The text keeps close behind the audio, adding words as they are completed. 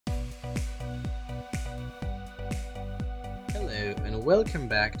Hello, and welcome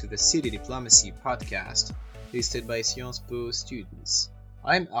back to the City Diplomacy podcast, hosted by Sciences Po students.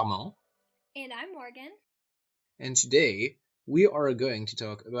 I'm Armand, And I'm Morgan. and today we are going to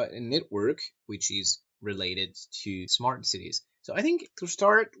talk about a network which is related to smart cities. So I think to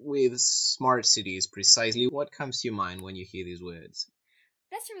start with smart cities, precisely what comes to your mind when you hear these words?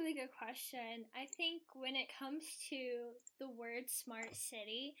 That's a really good question. I think when it comes to the word smart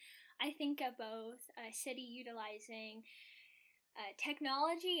city, I think of both a city utilizing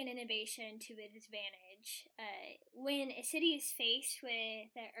technology and innovation to its advantage. When a city is faced with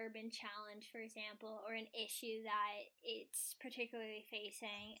an urban challenge, for example, or an issue that it's particularly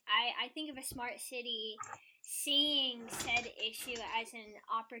facing, I think of a smart city seeing said issue as an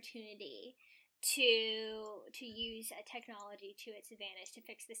opportunity to use a technology to its advantage to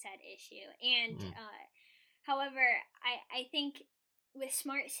fix the said issue. And Mm. however, I think with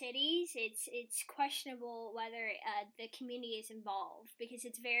smart cities, it's questionable whether the community is involved because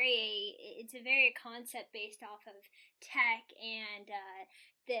it's a very concept based off of tech and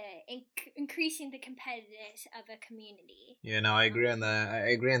increasing the competitiveness of a community. Yeah, no, I agree on that.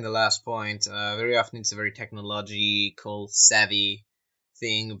 I agree on the last point. Very often it's a very technological savvy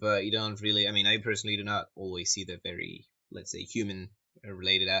thing, but you don't really. I mean, I personally do not always see the very, let's say, human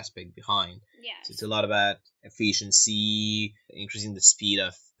related aspect behind. So it's a Yes. lot about efficiency, increasing the speed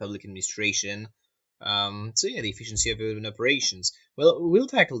of public administration. So yeah, the efficiency of urban operations. Well, we'll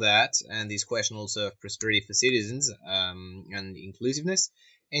tackle that and this question also of prosperity for citizens and inclusiveness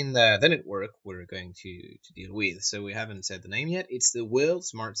in the network we're going to deal with. So we haven't said the name yet. It's the World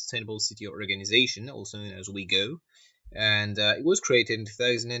Smart Sustainable City Organization, also known as WeGo, and it was created in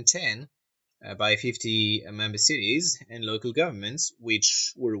 2010 by 50 member cities and local governments,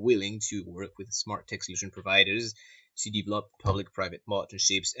 which were willing to work with smart tech solution providers to develop public-private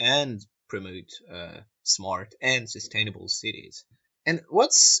partnerships and promote smart and sustainable cities. And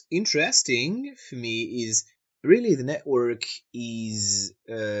what's interesting for me is really the network is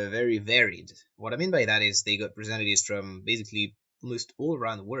very varied. What I mean by that is they got representatives from basically almost all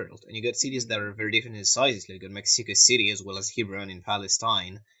around the world, and you got cities that are very different in sizes. Like you got Mexico City as well as Hebron in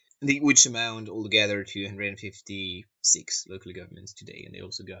Palestine, which amount altogether to 156 local governments today, and they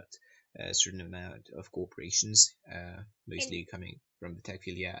also got a certain amount of corporations, And mostly coming from the tech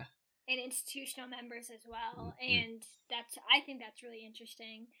field. Yeah. and institutional members as well. Mm-hmm. And I think that's really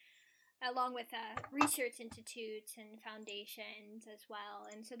interesting, along with research institutes and foundations as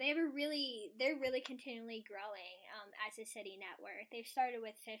well. And so they're really continually growing as a city network. They've started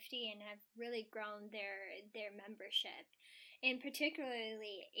with 50 and have really grown their membership. And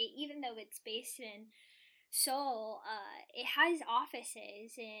particularly, even though it's based in Seoul, it has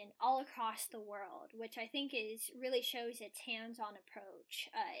offices in all across the world, which I think is really shows its hands-on approach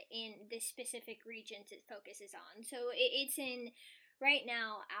in the specific regions it focuses on. So it's in right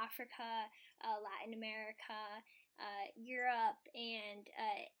now Africa, Latin America, Europe, and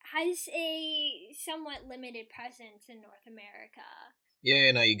has a somewhat limited presence in North America.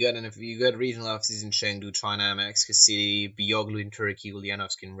 Yeah, no, you got regional offices in Chengdu, China, Mexico City, Bioglu in Turkey,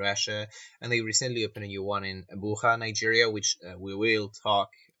 Ulyanovsk in Russia, and they recently opened a new one in Abuja, Nigeria, which we will talk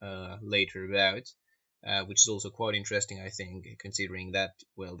later about, which is also quite interesting, I think, considering that,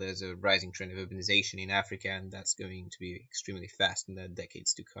 well, there's a rising trend of urbanization in Africa, and that's going to be extremely fast in the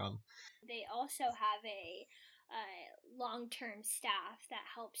decades to come. They also have a long-term staff that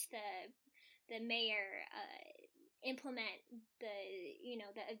helps the mayor implement the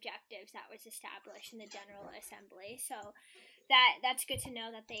objectives that was established in the General Assembly. So that's good to know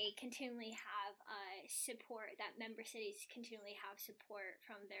that they continually have support. That member cities continually have support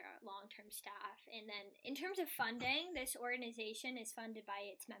from their long-term staff. And then in terms of funding, this organization is funded by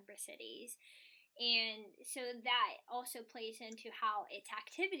its member cities. And so that also plays into how its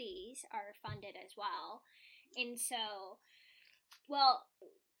activities are funded as well. And so, well,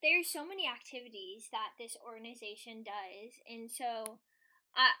 there's so many activities that this organization does, and so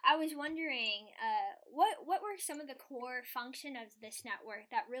I was wondering, what were some of the core function of this network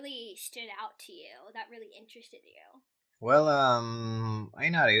that really stood out to you, that really interested you? Well, I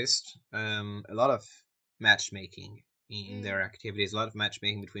noticed a lot of matchmaking in their Mm. activities, a lot of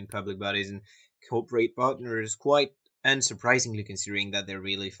matchmaking between public bodies and corporate partners, quite unsurprisingly considering that they're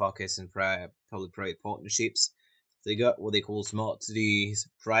really focused on public-private partnerships. They got what they call smart cities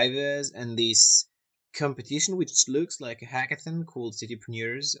drivers and this competition, which looks like a hackathon called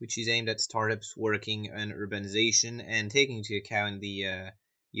Citypreneurs, which is aimed at startups working on urbanization and taking into account the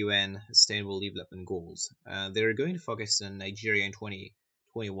UN Sustainable Development Goals. They're going to focus on Nigeria in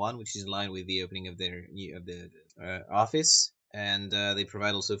 2021, which is in line with the opening of their office, and they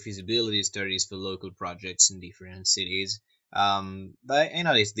provide also feasibility studies for local projects in different cities. But I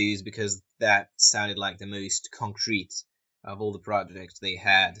noticed these because that sounded like the most concrete of all the projects they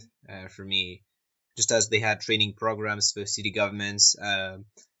had for me. Just as they had training programs for city governments,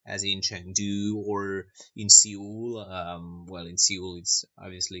 as in Chengdu or in Seoul. Well, in Seoul, it's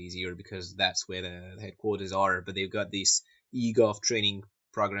obviously easier because that's where the headquarters are. But they've got this eGov training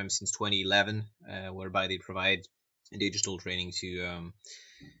program since 2011, whereby they provide digital training to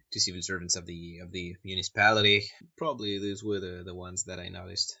civil servants of the municipality. Probably those were the ones that I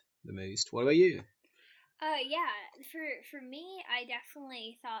noticed the most. What about you? Yeah, for me, I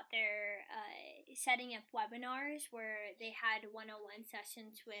definitely thought their setting up webinars where they had 101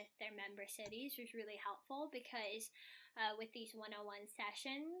 sessions with their member cities was really helpful because with these 101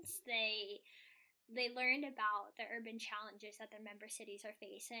 sessions, they learned about the urban challenges that their member cities are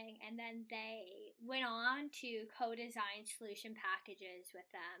facing, and then they went on to co-design solution packages with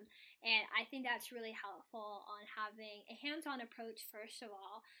them. And I think that's really helpful on having a hands-on approach, first of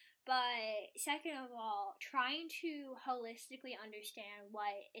all, but second of all, trying to holistically understand what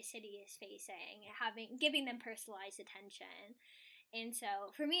a city is facing, having giving them personalized attention. And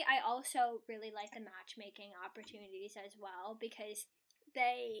so for me, I also really like the matchmaking opportunities as well because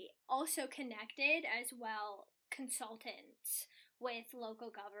they also connected as well consultants with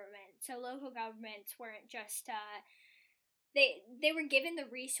local government. So local governments weren't just they were given the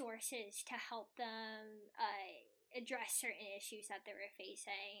resources to help them address certain issues that they were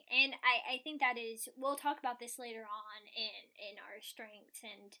facing. And I think that is, we'll talk about this later on in our strengths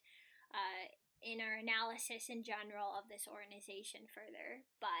and in our analysis in general of this organization further.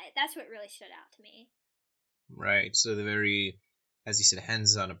 But that's what really stood out to me. Right. So the very, as you said,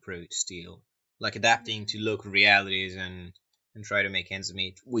 hands-on approach still, like adapting to Mm-hmm. local realities and try to make ends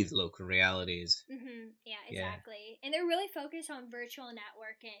meet with local realities. Yeah, Yeah. exactly. And they're really focused on virtual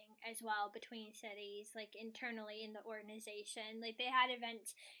networking as well between cities, like internally in the organization. Like they had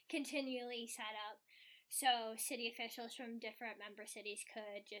events continually set up so city officials from different member cities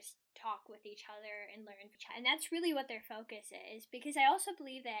could just talk with each other and learn. And that's really what their focus is because I also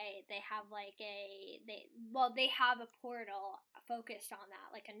believe they have like they have a portal focused on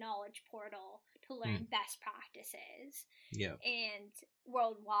that, like a knowledge portal to Hmm. learn best practices Yeah. and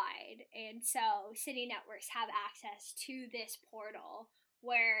worldwide. And so city networks have access to this portal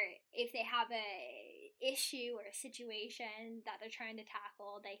where if they have a issue or a situation that they're trying to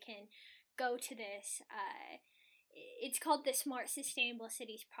tackle, they can go to this it's called the Smart Sustainable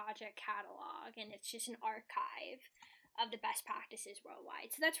Cities Project Catalog, and it's just an archive of the best practices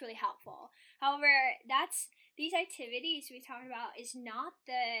worldwide. So that's really helpful. However, that's these activities we talked about is not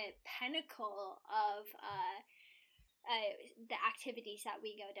the pinnacle of the activities that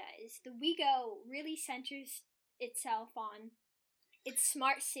WeGo does. The WeGo really centers itself on its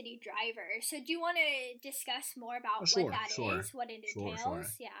smart city driver. So, do you want to discuss more Oh, about what sure, that sure, is, what it sure, sure.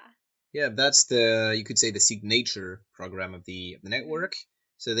 entails? Yeah. Yeah, that's the, you could say, the signature program of the Mm-hmm. network.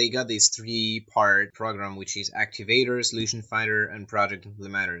 So they got this three-part program, which is activator, solution finder, and project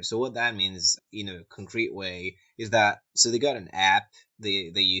implementer. So what that means in a concrete way is that, so they got an app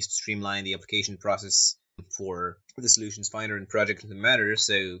they use to streamline the application process for the solutions finder and project implementer,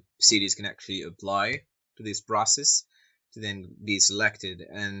 so cities can actually apply to this process to then be selected.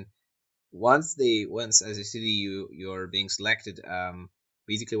 And once as a city you're being selected,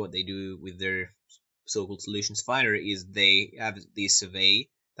 basically what they do with their so-called solutions finder is they have this survey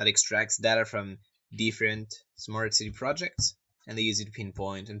that extracts data from different smart city projects, and they use it to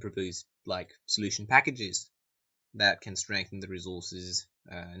pinpoint and propose like solution packages that can strengthen the resources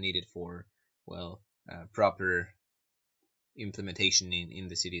needed for, well, proper implementation in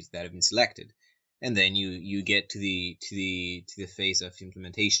the cities that have been selected. And then you get to the phase of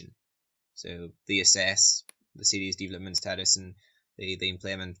implementation. So they assess the city's development status, and they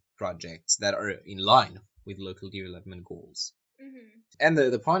implement projects that are in line with local development goals. Mm-hmm. And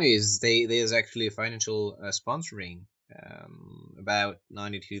the point is, there's actually a financial sponsoring, about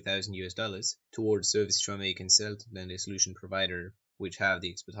 92,000 US dollars towards service from a consultant and a solution provider which have the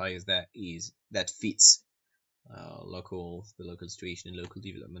expertise that fits the local situation and local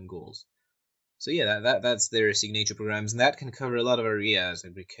development goals. So yeah, that's their signature programs, and that can cover a lot of areas: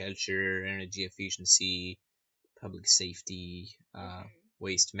 agriculture, energy efficiency, public safety, Mm-hmm.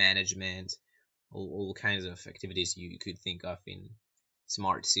 waste management, all kinds of activities you could think of in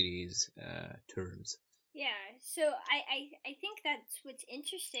smart cities terms. Yeah. So I think that's what's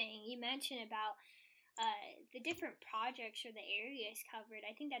interesting. You mentioned about the different projects or the areas covered.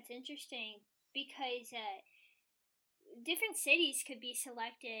 I think that's interesting because different cities could be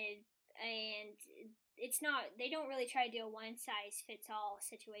selected and it's not, they don't really try to do a one size fits all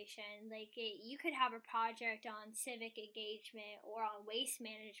situation. Like you could have a project on civic engagement or on waste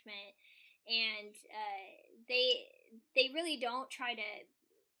management, and they really don't try to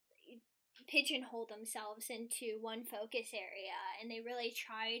pigeonhole themselves into one focus area, and they really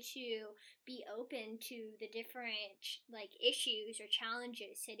try to be open to the different like issues or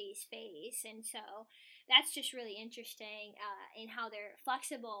challenges cities face. And so that's just really interesting in how they're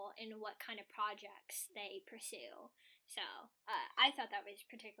flexible in what kind of projects they pursue. So I thought that was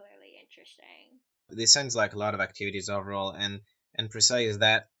particularly interesting. This sounds like a lot of activities overall, and precise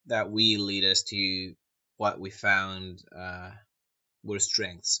that will lead us to what we found were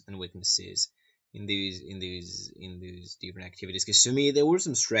strengths and weaknesses in those different activities. Because to me, there were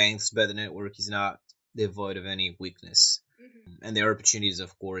some strengths, but the network is not devoid of any weakness. And there are opportunities,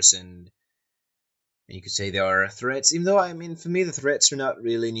 of course, and you could say there are threats. Even though, I mean, for me, the threats are not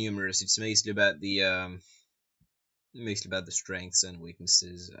really numerous. It's mostly about the strengths and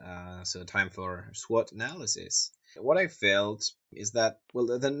weaknesses. So time for SWOT analysis. What I felt is that,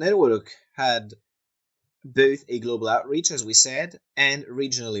 well, the network had both a global outreach, as we said, and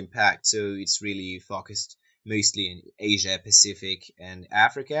regional impact. So it's really focused mostly in Asia, Pacific, and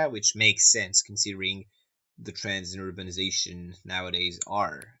Africa, which makes sense considering the trends in urbanization nowadays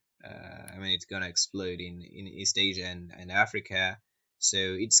are. I mean, it's gonna explode in East Asia and Africa, so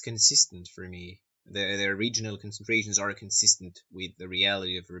it's consistent for me. Their regional concentrations are consistent with the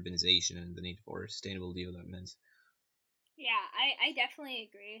reality of urbanization and the need for sustainable development. Yeah, I definitely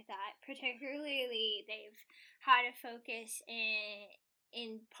agree with that. Particularly, they've had a focus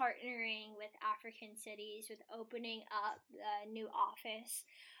in partnering with African cities with opening up a new office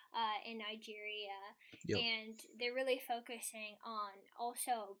in Nigeria, Yep. and they're really focusing on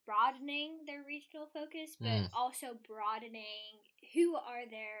also broadening their regional focus, but Mm. also broadening who are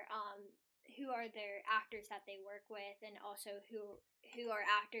their actors that they work with, and also who are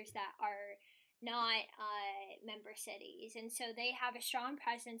actors that are not member cities. And so they have a strong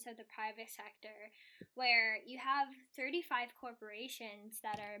presence of the private sector, where you have 35 corporations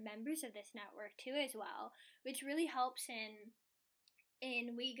that are members of this network too as well, which really helps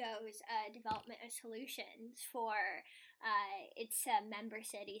in WeGo's development of solutions for its member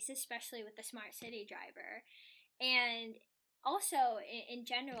cities, especially with the smart city driver. And also in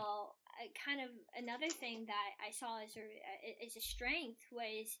general, kind of another thing that I saw as a strength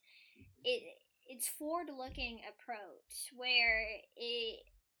was it it's forward looking approach, where it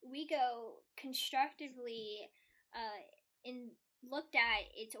we go constructively in looked at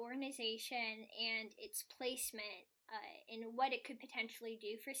its organization and its placement and what it could potentially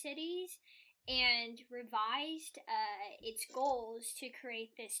do for cities, and revised its goals to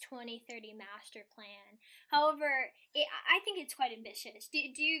create this 2030 master plan. However, I think it's quite ambitious. Do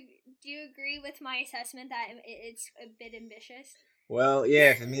you agree with my assessment that it's a bit ambitious? Well,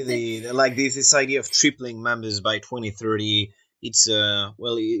 yeah, for me, the like this idea of tripling members by 2030, it's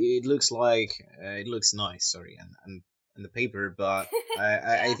well, it looks like it looks nice, sorry, and the paper, but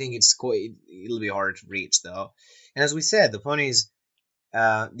I Yeah. think it'll be hard to reach though. And as we said, the point is,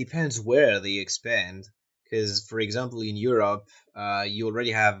 depends where they expand. Because, for example, in Europe, you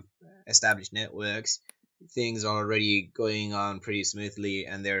already have established networks. Things are already going on pretty smoothly,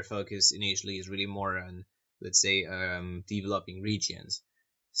 and their focus initially is really more on, let's say, developing regions.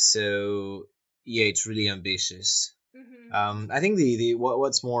 So, yeah, it's really ambitious. Mhm. I think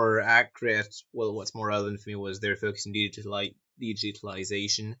what's more accurate, well, what's more relevant for me was their focus in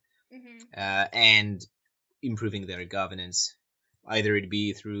digitalization Mhm. and improving their governance, either it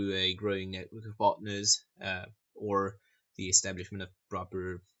be through a growing network of partners or the establishment of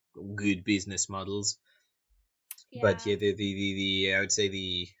proper good business models. But Yeah. yeah, the I would say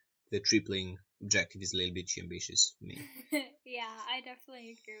the tripling objective is a little bit too ambitious for me. Yeah, I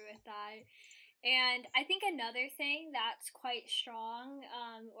definitely agree with that. And I think another thing that's quite strong,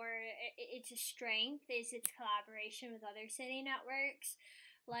 or it's a strength, is its collaboration with other city networks,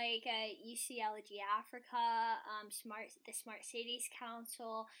 like UCLG Africa, the Smart Cities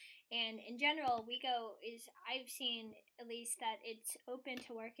Council, and in general, WeGo is, I've seen at least that it's open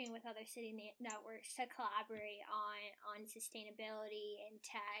to working with other city networks to collaborate on sustainability and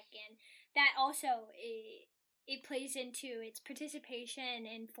tech, and that also it plays into its participation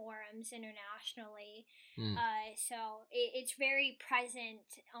in forums internationally. Hmm. So it's very present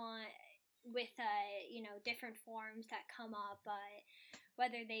on with different forums that come up.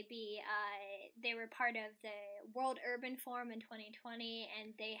 Whether they be they were part of the World Urban Forum in 2020,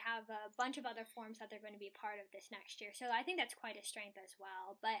 and they have a bunch of other forums that they're going to be part of this next year. So I think that's quite a strength as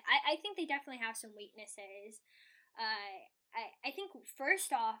well. But I think they definitely have some weaknesses. I think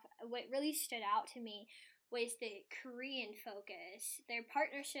first off, what really stood out to me was the Korean focus. Their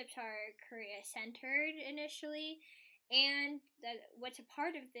partnerships are Korea centered initially, and what's a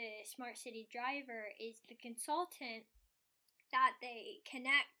part of the Smart City Driver is the consultant that they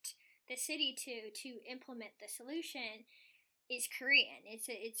connect the city to implement the solution is Korean.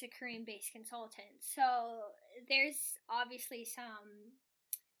 It's a Korean based consultant. So there's obviously some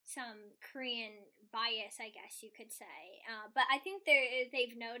Korean bias, I guess you could say. But I think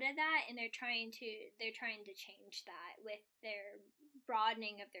they've noted that, and they're trying to change that with their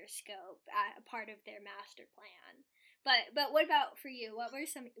broadening of their scope, a part of their master plan. But what about for you? What were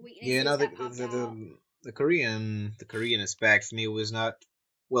some Yeah, weaknesses no, that popped out? the Korean aspect for me was not,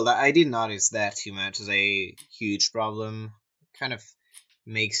 well, I didn't notice that too much as a huge problem. Kind of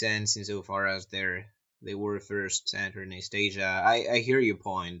makes sense insofar as they were first entered in East Asia. I hear your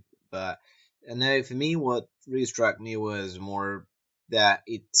point, but no, for me, what really struck me was more that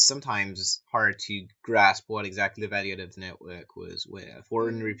it's sometimes hard to grasp what exactly the value of the network was for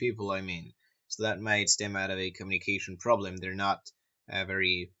ordinary Mm, people. I mean, so that might stem out of a communication problem. They're not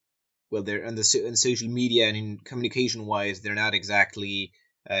very well. They're on social media and in communication wise, they're not exactly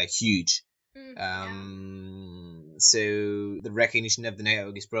huge. yeah. So the recognition of the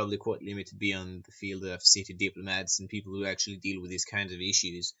network is probably quite limited beyond the field of city diplomats and people who actually deal with these kinds of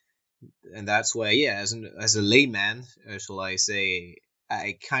issues. And that's why, yeah, as a layman, shall I say,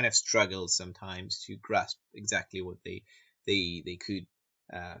 I kind of struggle sometimes to grasp exactly what they could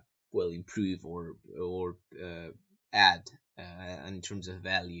uh, well improve or add in terms of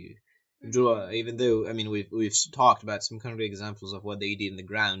value. Mm-hmm. Even though I mean we've talked about some concrete examples of what they did in the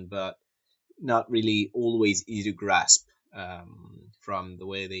ground, but not really always easy to grasp from the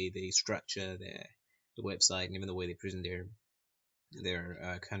way they structure the website and even the way they present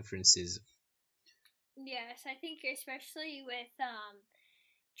their conferences. Yes, I think especially with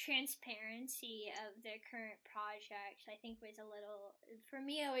transparency of their current project, I think was a little, for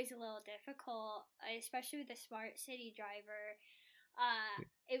me, always a little difficult, especially with the Smart City Driver.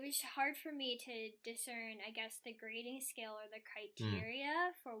 It was hard for me to discern, I guess, the grading scale or the Hmm.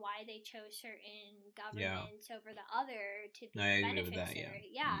 criteria for why they chose certain Yeah, governments over the other to be I the agree with that. Yeah. beneficiary.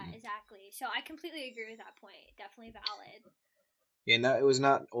 Yeah, Mm. exactly. So I completely agree with that point. Definitely valid. Yeah, and that, it was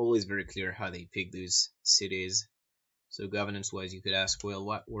not always very clear how they picked those cities. So governance-wise, you could ask, well,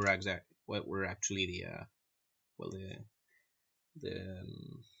 what were actually well the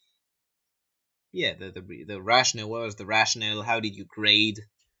yeah the rationale. What was the rationale? How did you grade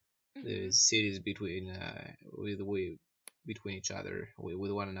the Mm-hmm. cities between between each other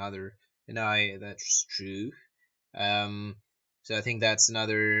with one another? And I that's true. Um, so I think that's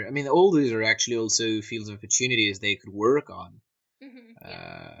another. I mean, all these are actually also fields of opportunities they could work on. Mm-hmm.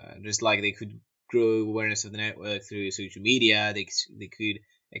 Yeah. Just like they could grow awareness of the network through social media, they could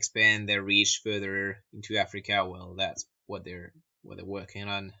expand their reach further into Africa. Well, that's what they're working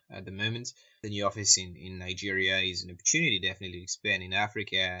on at the moment. The new office in Nigeria is an opportunity definitely to expand in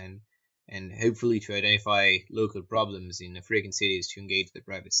Africa and hopefully to identify local problems in African cities to engage the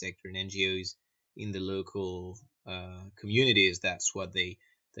private sector and NGOs in the local communities. That's what they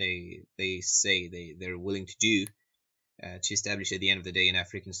say they're willing to do to establish at the end of the day an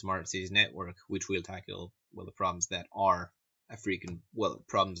African smart cities network, which will tackle well the problems that are African well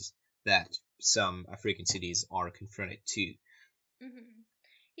problems that some African cities are confronted to. Mm-hmm.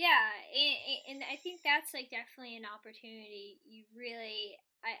 Yeah, and I think that's like definitely an opportunity. You really,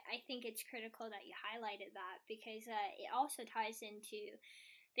 I think it's critical that you highlighted that because it also ties into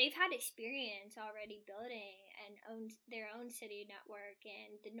they've had experience already building and owned their own city network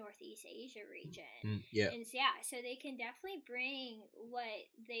in the Northeast Asia region. Mm, yeah, And so, yeah, so they can definitely bring what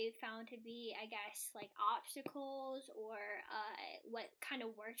they found to be, I guess, like obstacles or what kind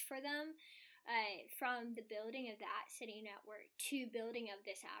of worked for them from the building of that city network to building of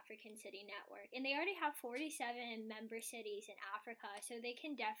this African city network. And they already have 47 member cities in Africa, so they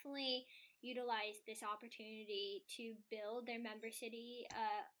can definitely utilize this opportunity to build their member city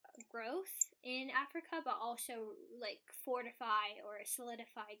growth in Africa, but also like fortify or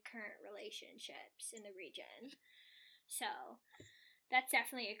solidify current relationships in the region. So that's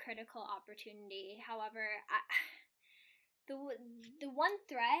definitely a critical opportunity. However, the the one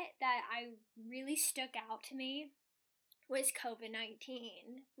threat that I really stuck out to me was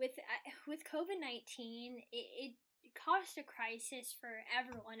COVID-19. With COVID-19, it caused a crisis for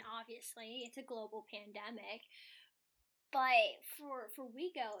everyone. Obviously, it's a global pandemic, but for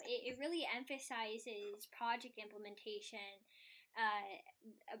WeGo, it really emphasizes project implementation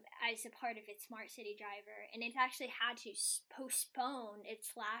as a part of its smart city driver, and it actually had to postpone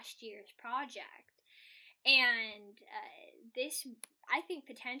its last year's project. And this, I think,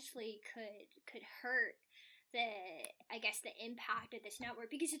 potentially could hurt the, I guess, the impact of this network,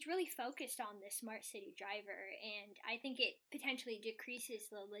 because it's really focused on the smart city driver, and I think it potentially decreases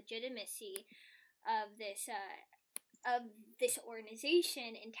the legitimacy of this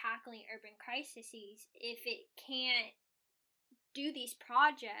organization in tackling urban crises if it can't do these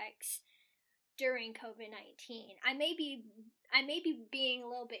projects during COVID-19. I may be being a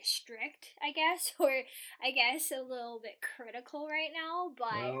little bit strict, I guess, or I guess a little bit critical right now,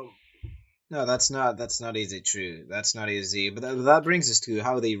 but Well, no, that's not easy. True, that's not easy. But that brings us to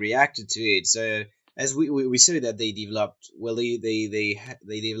how they reacted to it. So as we saw that they developed, well, they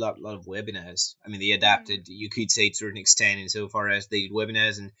developed a lot of webinars. I mean, they mhm. adapted, you could say, to a certain extent insofar as they did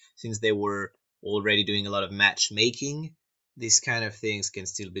webinars, and since they were already doing a lot of matchmaking, these kind of things can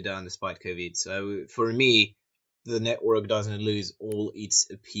still be done despite COVID. So for me, the network doesn't lose all its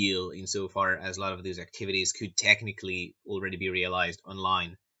appeal insofar as a lot of these activities could technically already be realized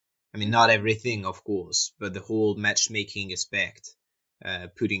online. I mean, not Mhm. everything, of course, but the whole matchmaking aspect,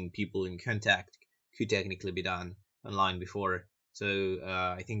 putting people in contact, could technically be done online before. So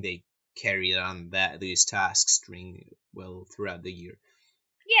I think they carried on these tasks throughout the year.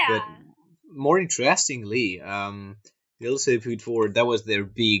 But Yeah. more interestingly, they also put forward, that was their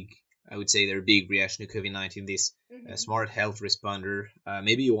big, I would say, their big reaction to COVID-19. This Mhm. smart health responder.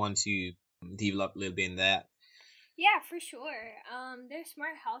 Maybe you want to develop a little bit in that. Yeah, for sure. Their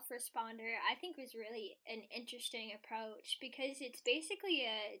smart health responder, I think, was really an interesting approach because it's basically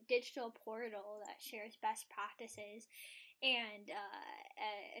a digital portal that shares best practices and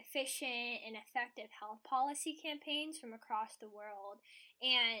efficient and effective health policy campaigns from across the world.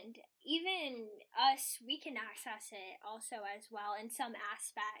 And even us, we can access it also as well in some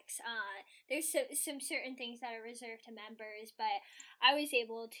aspects. There's some certain things that are reserved to members, but I was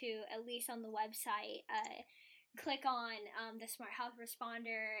able to, at least on the website, click on the smart health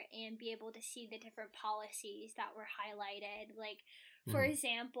responder and be able to see the different policies that were highlighted. Like, for Mm.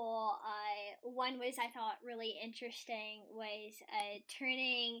 example, one was, I thought, really interesting was a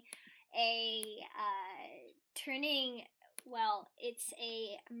turning well, it's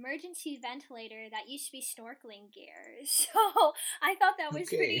a emergency ventilator that used to be snorkeling gear. So I thought that was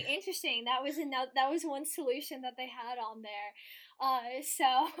Okay, pretty interesting. That was one solution that they had on there.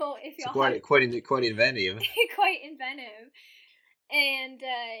 So if so y'all have quite inventive. quite inventive. And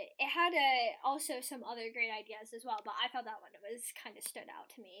it had also some other great ideas as well, but I thought that one was kind of stood out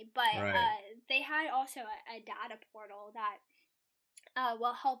to me. But Right. they had also a data portal that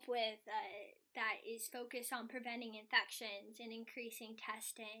will help with that is focused on preventing infections and increasing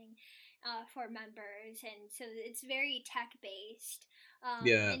testing for members, and so it's very tech based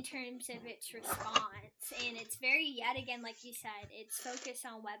Yeah. in terms of its response, and it's very, yet again, like you said, it's focused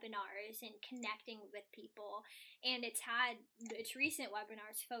on webinars and connecting with people, and its recent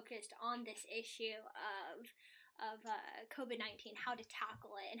webinars focused on this issue of COVID-19, how to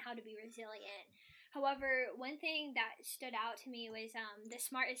tackle it and how to be resilient. However, one thing that stood out to me was the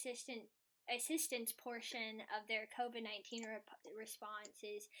smart assistance portion of their COVID-19 response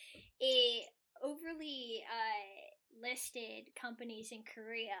is it overly listed companies in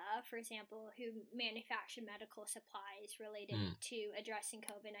Korea, for example, who manufacture medical supplies related Mm. to addressing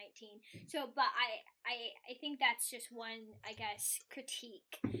COVID-19. So, but I think that's just one, I guess,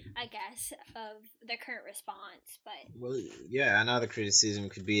 critique, I guess, of the current response. But Well, yeah, another criticism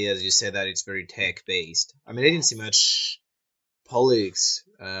could be, as you said, that it's very tech based. I mean, I didn't see yes. much politics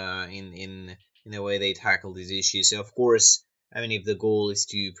in the way they tackle these issues. So, of course, I mean, if the goal is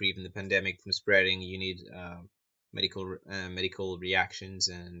to prevent the pandemic from spreading, you need medical reactions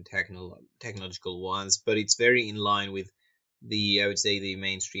and technological ones. But it's very in line with I would say, the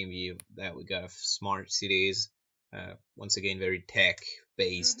mainstream view that we got of smart cities. Once again, very tech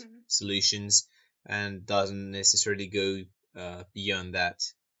based Mm-hmm. solutions, and doesn't necessarily go beyond that.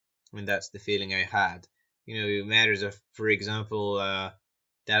 I mean, that's the feeling I had. Matters of, for example,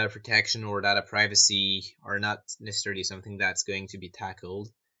 data protection or data privacy are not necessarily something that's going to be tackled.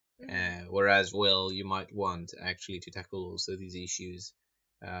 Mm-hmm. Whereas, well, you might want actually to tackle also these issues.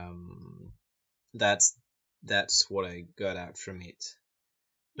 Um, that's that's what I got out from it.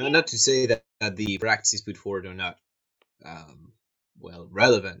 No, Yeah. not to say that the practices put forward are not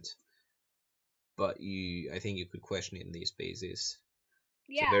relevant, but I think you could question it in these bases.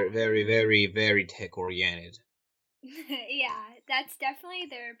 So Yeah. very, very, very, very tech oriented. Yeah, that's definitely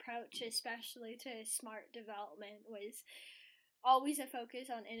their approach, especially to smart development, was always a focus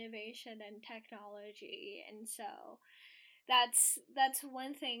on innovation and technology. And so that's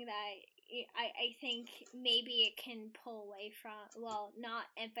one thing that I think maybe it can pull away from, well, not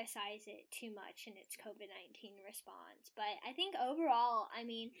emphasize it too much in its COVID-19 response. But I think overall, I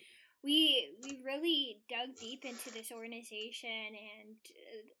mean, we really dug deep into this organization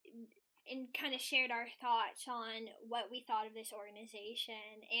and kind of shared our thoughts on what we thought of this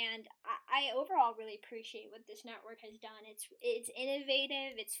organization. And I overall really appreciate what this network has done. It's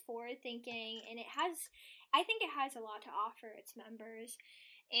innovative, it's forward thinking, and I think it has a lot to offer its members.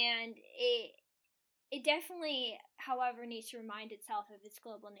 And it definitely, however, needs to remind itself of its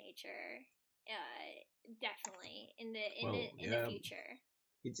global nature. Definitely Well, in the yeah, future.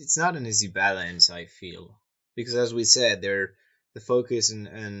 it's not an easy balance, I feel, because as we said, the focus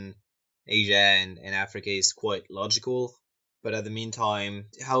in Asia and Africa is quite logical, but at the meantime,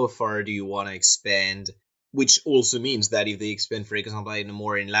 how far do you want to expand? Which also means that if they expand, for example,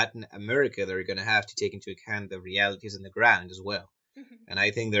 more in Latin America, they're going to have to take into account the realities on the ground as well. Mm-hmm. And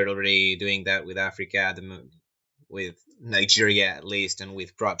I think they're already doing that with Africa, with Nigeria at least, and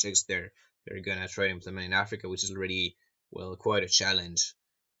with projects they're gonna try to implement in Africa, which is already, well, quite a challenge.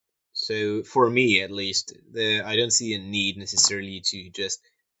 So for me, at least, I don't see a need necessarily to just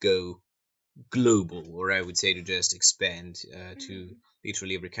go global, or I would say to just expand to Mm-hmm.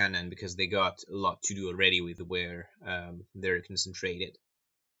 literally every continent, because they got a lot to do already with where they're concentrated.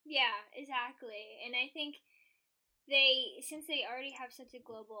 Yeah, exactly. And I think since they already have such a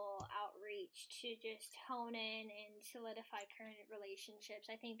global outreach, to just hone in and solidify current relationships,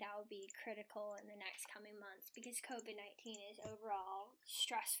 I think that would be critical in the next coming months, because COVID-19 is overall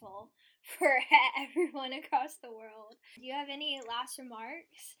stressful for everyone across the world. Do you have any last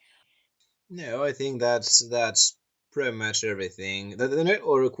remarks? No, I think that's pretty much everything. The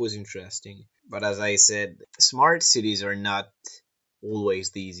network was interesting, but as I said, smart cities are not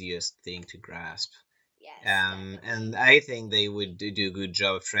always the easiest thing to grasp. Yes, And definitely. I think they would do a good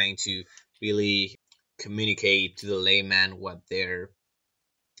job of trying to really communicate to the layman what their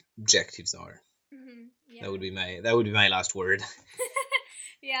objectives are. Yeah. That would be my last word.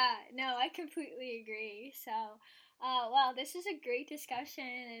 Yeah, no, I completely agree. So, well, this is a great discussion,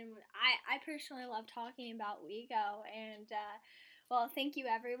 and I personally love talking about WeGo. And well, thank you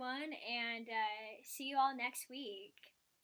everyone, and see you all next week.